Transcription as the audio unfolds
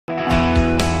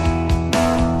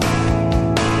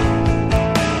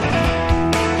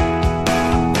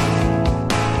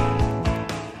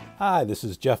Hi, this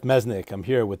is Jeff Mesnick. I'm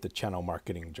here with the Channel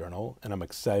Marketing Journal, and I'm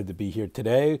excited to be here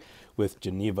today with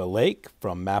Geneva Lake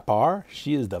from MapR.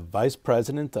 She is the Vice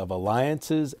President of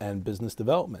Alliances and Business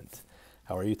Development.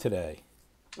 How are you today?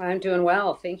 I'm doing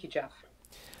well. Thank you, Jeff.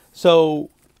 So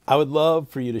I would love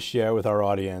for you to share with our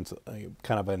audience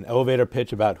kind of an elevator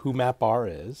pitch about who MapR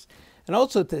is, and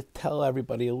also to tell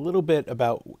everybody a little bit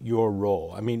about your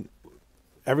role. I mean,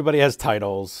 everybody has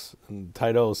titles, and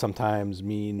titles sometimes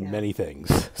mean Yeah, many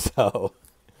things. So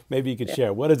maybe you could yeah,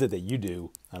 share, what is it that you do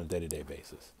on a day-to-day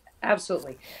basis?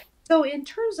 absolutely. So, in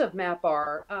terms of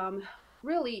MapR,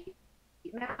 really,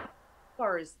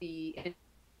 MapR is the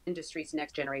industry's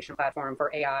next generation platform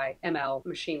for AI, ML,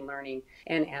 machine learning,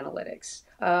 and analytics.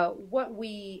 What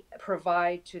we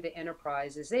provide to the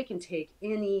enterprise is they can take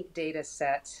any data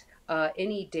set,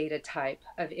 any data type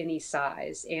of any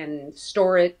size, and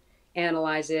store it,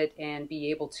 analyze it, and be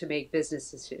able to make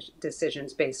business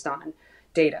decisions based on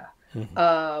data. Hmm.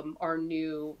 Our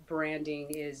new branding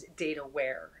is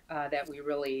DataWare, that we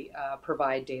really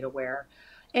provide DataWare.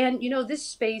 And this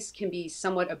space can be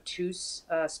somewhat obtuse,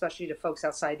 especially to folks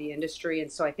outside the industry.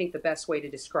 And so I think the best way to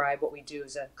describe what we do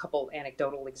is a couple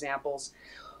anecdotal examples.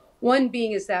 One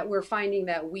being is that we're finding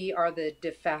that we are the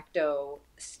de facto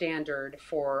standard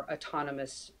for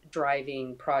autonomous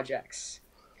driving projects.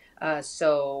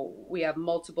 So we have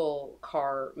multiple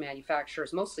car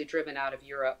manufacturers, mostly driven out of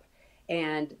Europe.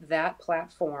 And that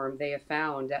platform, they have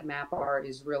found that MapR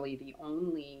is really the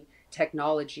only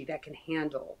technology that can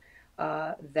handle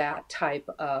that type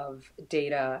of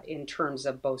data in terms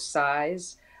of both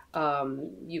size.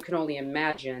 You can only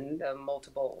imagine the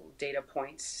multiple data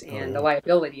points Oh, and the yeah.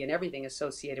 liability and everything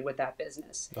associated with that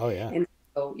business. Oh, yeah. And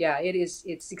so, yeah,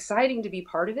 it's exciting to be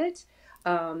part of it,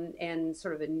 and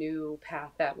sort of a new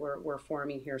path that we're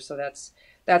forming here. So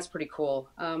that's pretty cool.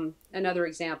 Another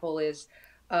example is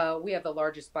we have the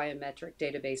largest biometric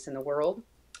database in the world.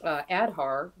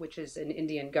 Aadhaar, which is an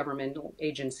Indian governmental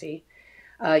agency,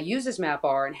 uses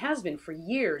MapR and has been for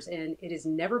years, and it has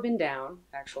never been down,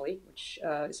 actually, which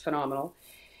is phenomenal.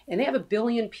 And they have 1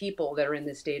 billion people that are in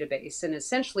this database. And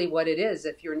essentially, what it is,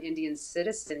 if you're an Indian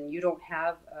citizen, you don't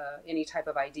have any type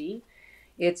of ID.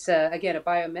 It's, again, a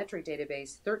biometric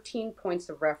database, 13 points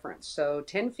of reference. So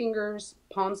 10 fingers,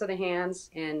 palms of the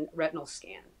hands, and retinal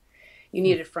scan. You Hmm.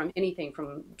 need it from anything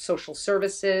from social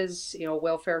services,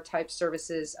 welfare type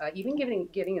services, even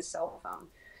getting a cell phone.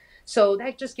 So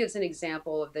that just gives an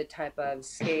example of the type of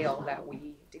scale that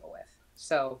we deal with.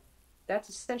 So that's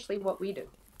essentially what we do.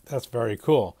 That's very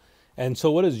cool. And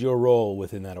so what is your role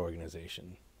within that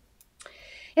organization?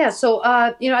 Yeah, so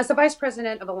as the vice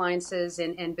president of alliances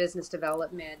and business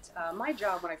development, my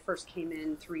job when I first came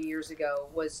in 3 years ago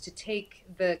was to take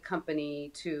the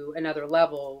company to another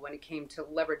level when it came to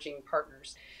leveraging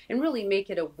partners and really make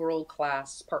it a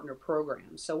world-class partner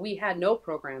program. So we had no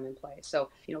program in place. So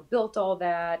built all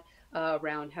that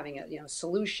around having a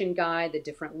solution guide, the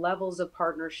different levels of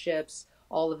partnerships,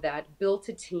 all of that. Built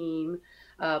a team,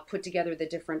 put together the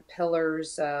different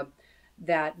pillars.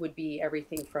 That would be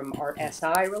everything from our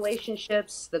SI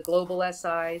relationships, the global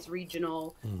SIs,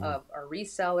 regional, Hmm. our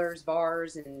resellers,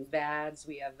 VARs and VADs.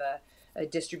 We have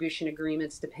distribution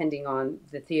agreements depending on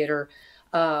the theater.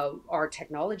 Our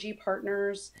technology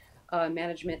partners,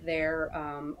 management there,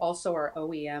 also our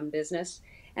OEM business.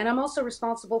 And I'm also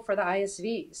responsible for the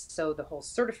ISVs. So the whole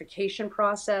certification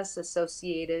process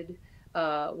associated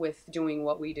with doing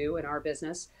what we do in our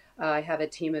business. I have a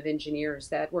team of engineers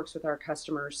that works with our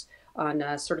customers on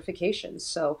certifications.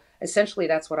 So essentially,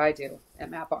 that's what I do at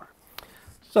MapR.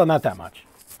 So not that much.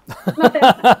 Not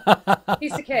that much.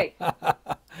 Piece of cake.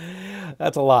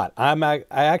 That's a lot. I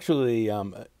actually,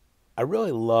 I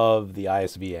really love the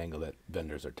ISV angle that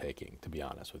vendors are taking, to be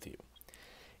honest with you.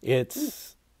 Mm,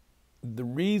 It's the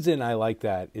reason I like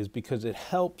that is because it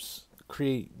helps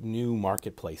create new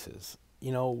marketplaces.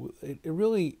 It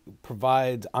really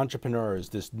provides entrepreneurs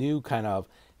this new kind of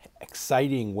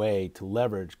exciting way to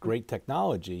leverage mm, great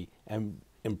technology and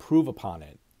improve upon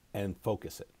it and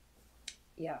focus it.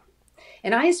 yeah.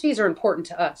 And ISVs are important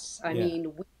to us. I Yeah.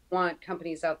 mean, we want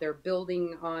companies out there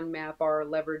building on MapR,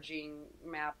 leveraging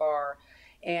MapR,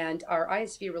 and our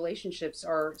ISV relationships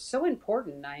are so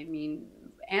important. I mean,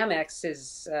 Amex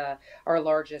is our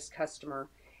largest customer,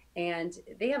 and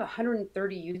they have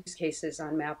 130 use cases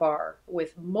on MapR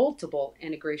with multiple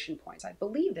integration points. I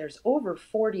believe there's over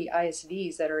 40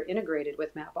 ISVs that are integrated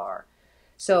with MapR.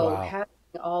 So Wow. having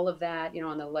all of that,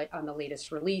 on the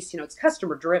latest release, it's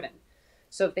customer driven.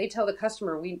 So if they tell the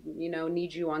customer we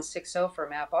need you on 6.0 for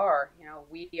MapR,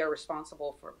 we are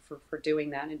responsible for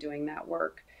doing that and doing that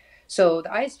work. So the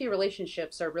ISV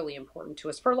relationships are really important to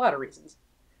us for a lot of reasons.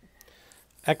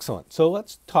 Excellent. So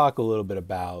let's talk a little bit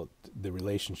about the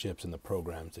relationships and the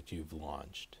programs that you've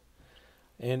launched.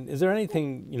 And is there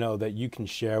anything, that you can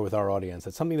share with our audience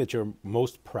that's something that you're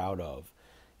most proud of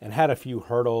and had a few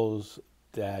hurdles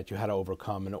that you had to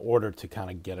overcome in order to kind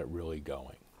of get it really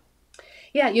going?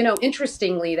 Yeah,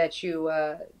 interestingly that you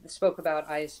spoke about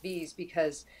ISVs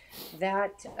because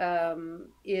that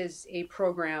is a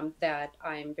program that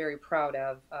I'm very proud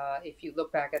of. If you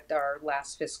look back at our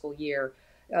last fiscal year,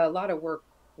 a lot of work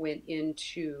went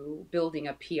into building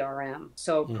a PRM,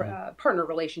 so Hmm. partner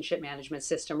relationship management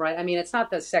system, right? I mean, it's not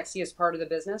the sexiest part of the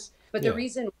business, but the Yeah.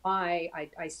 reason why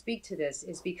I speak to this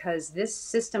is because this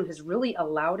system has really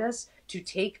allowed us to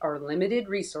take our limited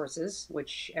resources,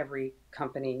 which every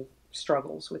company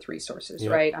struggles with resources,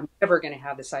 Yep. right? I'm never going to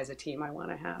have the size of team I want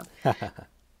to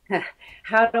have.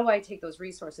 How do I take those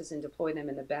resources and deploy them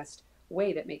in the best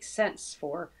way that makes sense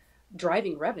for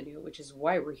driving revenue, which is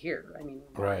why we're here? I mean,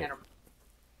 we're Right. an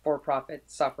for-profit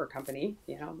software company,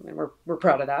 and we're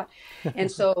proud of that.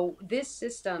 And so this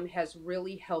system has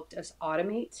really helped us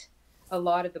automate a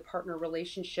lot of the partner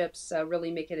relationships, really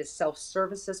make it as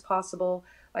self-service as possible.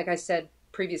 Like I said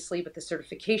previously, with the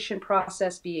certification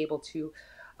process, be able to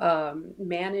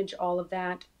manage all of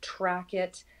that, track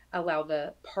it, allow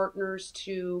the partners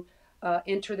to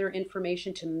enter their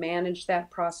information to manage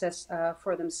that process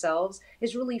for themselves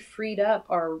has really freed up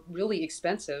our really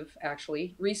expensive,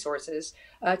 actually, resources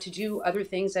to do other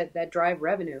things that drive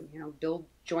revenue, build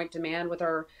joint demand with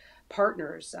our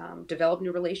partners, develop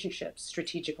new relationships,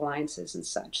 strategic alliances, and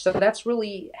such. So that's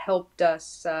really helped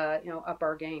us, up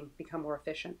our game, become more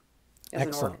efficient as an org.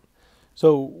 Excellent.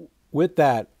 So with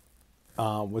that,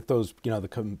 with those,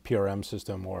 the PRM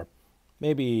system, or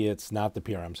maybe it's not the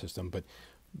PRM system, but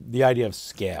the idea of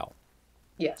scale.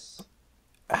 Yes.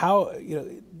 How,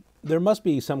 there must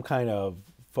be some kind of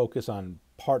focus on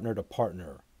partner to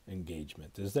partner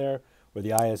engagement. Is there, where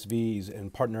the ISVs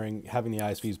and partnering, having the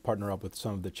ISVs partner up with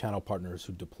some of the channel partners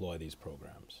who deploy these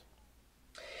programs?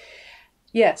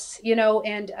 Yes,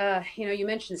 and you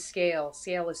mentioned scale.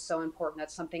 Scale is so important.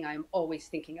 That's something I'm always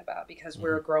thinking about because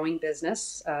we're Hmm. a growing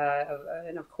business,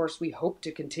 and of course, we hope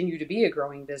to continue to be a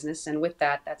growing business. And with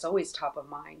that, that's always top of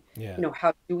mind. Yeah.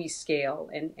 How do we scale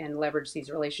and leverage these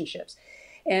relationships?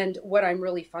 And what I'm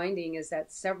really finding is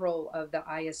that several of the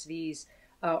ISVs,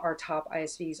 our top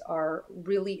ISVs, are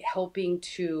really helping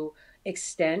to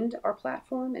extend our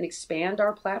platform and expand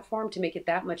our platform to make it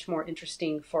that much more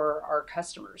interesting for our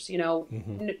customers.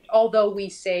 Hmm. Although we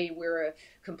say we're a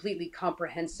completely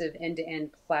comprehensive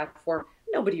end-to-end platform,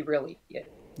 nobody really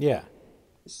Yeah.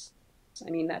 is.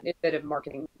 I mean, that is a bit of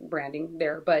marketing branding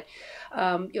there, but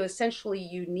essentially,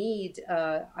 you need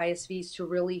ISVs to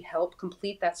really help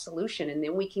complete that solution, and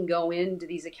then we can go into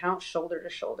these accounts shoulder to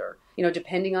shoulder.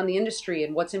 Depending on the industry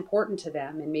and what's important to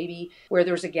them, and maybe where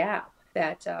there's a gap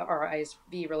that our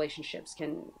ISV relationships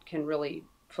can really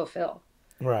fulfill.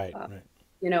 Right. Uh,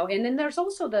 Right. and then there's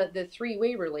also the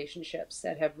three-way relationships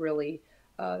that have really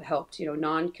helped.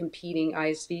 Non-competing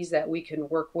ISVs that we can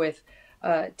work with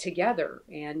together,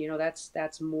 and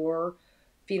that's more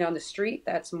feet on the street.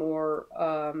 That's more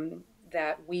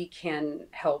that we can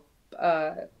help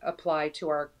apply to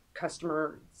our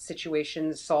customer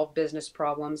situations, solve business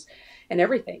problems, and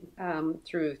everything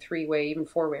through three-way, even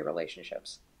four-way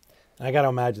relationships. I got to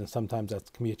imagine sometimes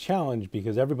that can be a challenge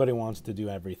because everybody wants to do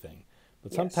everything.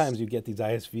 But Yes. sometimes you get these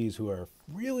ISVs who are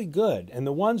really good, and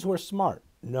the ones who are smart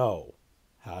know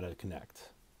how to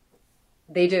connect.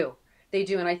 They do. They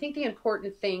do. And I think the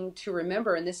important thing to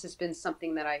remember, and this has been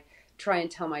something that I try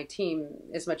and tell my team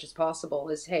as much as possible,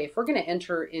 is hey, if we're going to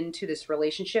enter into this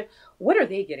relationship, what are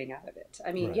they getting out of it?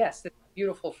 I mean, Right. yes, this is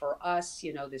beautiful for us.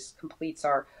 This completes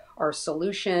our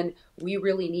solution. We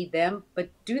really need them, but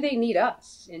do they need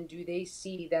us? And do they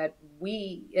see that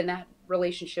we, in that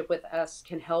relationship with us,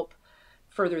 can help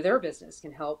further their business,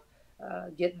 can help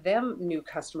get them new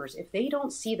customers? If they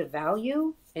don't see the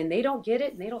value and they don't get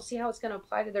it and they don't see how it's going to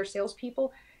apply to their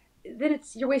salespeople, then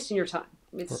you're wasting your time.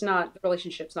 It's not, the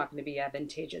relationship's not going to be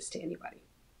advantageous to anybody.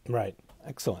 Right.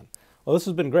 Excellent. Well, this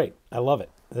has been great. I love it.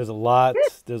 There's a lot.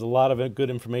 There's a lot of good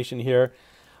information here.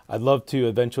 I'd love to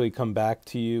eventually come back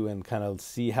to you and kind of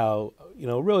see how,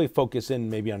 really focus in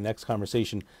maybe on next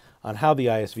conversation on how the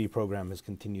ISV program has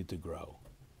continued to grow.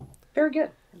 Very good.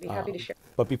 I'd be happy to share.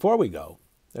 But before we go,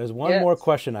 there's one more Yes,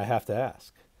 question I have to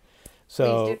ask.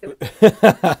 please do.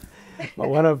 So,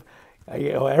 one of,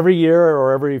 every year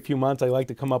or every few months, I like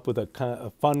to come up with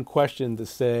a fun question to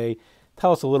say,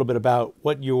 tell us a little bit about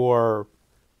what your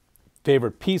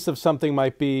favorite piece of something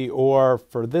might be, or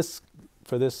for this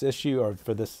issue or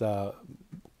for this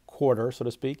quarter, so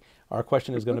to speak. Our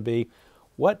question is going to be,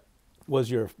 what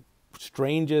was your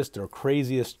strangest or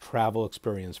craziest travel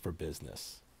experience for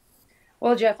business?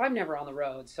 Well, Jeff, I'm never on the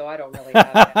road, so I don't really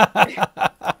have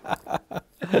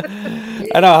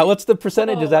I know. What's the that.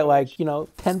 percentage? Is Oh that my like, gosh.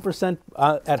 10%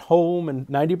 at home and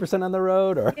 90% on the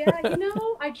road, or? Yeah,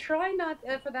 I try not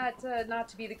for that not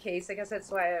to be the case. I guess that's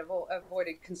why I've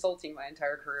avoided consulting my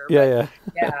entire career. Yeah,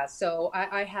 But yeah. yeah, so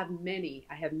I have many.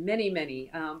 I have many, many.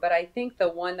 But I think the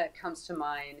one that comes to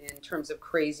mind in terms of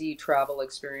crazy travel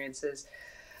experiences,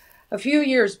 a few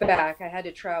years back, I had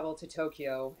to travel to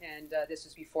Tokyo, and this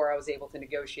was before I was able to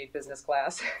negotiate business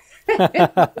class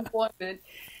employment.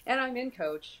 And I'm in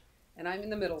coach, and I'm in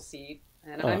the middle seat,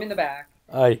 and I'm Oh, in the back.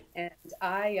 I. And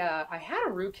I had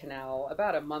a root canal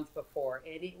about a month before,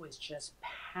 and it was just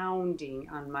pounding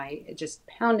on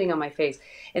my face.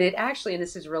 And it actually, and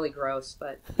this is really gross,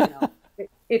 but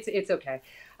it's okay.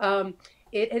 Um,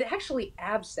 it actually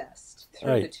abscessed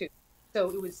through the I. tooth. So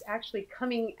it was actually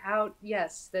coming out.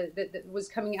 Yes, that was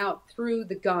coming out through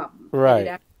the gum. It had Right.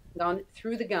 actually gone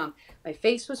through the gum. My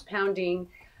face was pounding.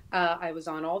 I was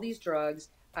on all these drugs.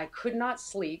 I could not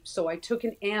sleep, so I took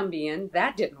an Ambien.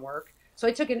 That didn't work. So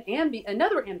I took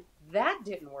another Ambien. That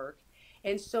didn't work.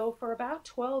 And so for about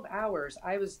 12 hours,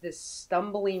 I was this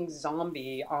stumbling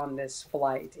zombie on this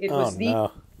flight. It Oh was the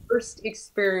no. worst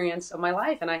experience of my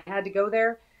life. And I had to go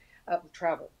there,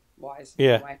 travel wise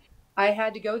Yeah. anyway. I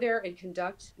had to go there and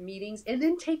conduct meetings and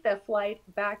then take that flight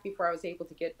back before I was able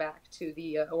to get back to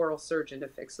the oral surgeon to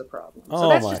fix the problem. So Oh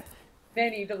that's my. just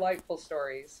many delightful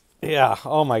stories. Yeah.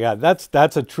 Oh my God. That's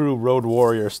a true road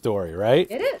warrior story, right?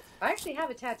 It is. I actually have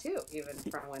a tattoo, even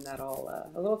from when that all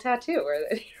a little tattoo,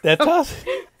 That's from, us.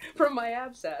 from my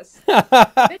abscess. But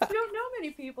you don't know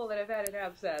many people that have had an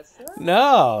abscess.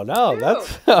 No, no, True.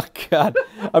 that's oh God.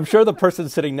 I'm sure the person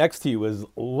sitting next to you is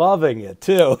loving it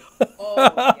too. Oh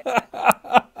yeah,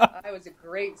 I was a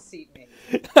great seatmate.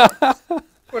 Yes,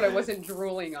 when I wasn't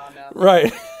drooling on them.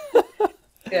 Right.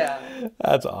 Yeah,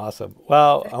 That's awesome.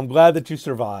 Well, I'm glad that you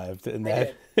survived and I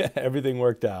that did. everything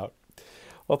worked out.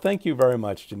 Well, thank you very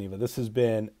much, Geneva. This has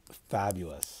been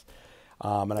fabulous.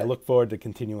 And I Good. look forward to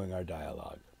continuing our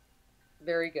dialogue.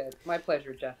 Very good. My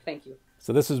pleasure, Jeff. Thank you.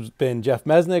 So this has been Jeff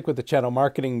Mesnick with the Channel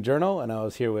Marketing Journal, and I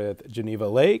was here with Geneva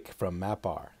Lake from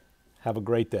MapR. Have a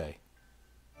great day.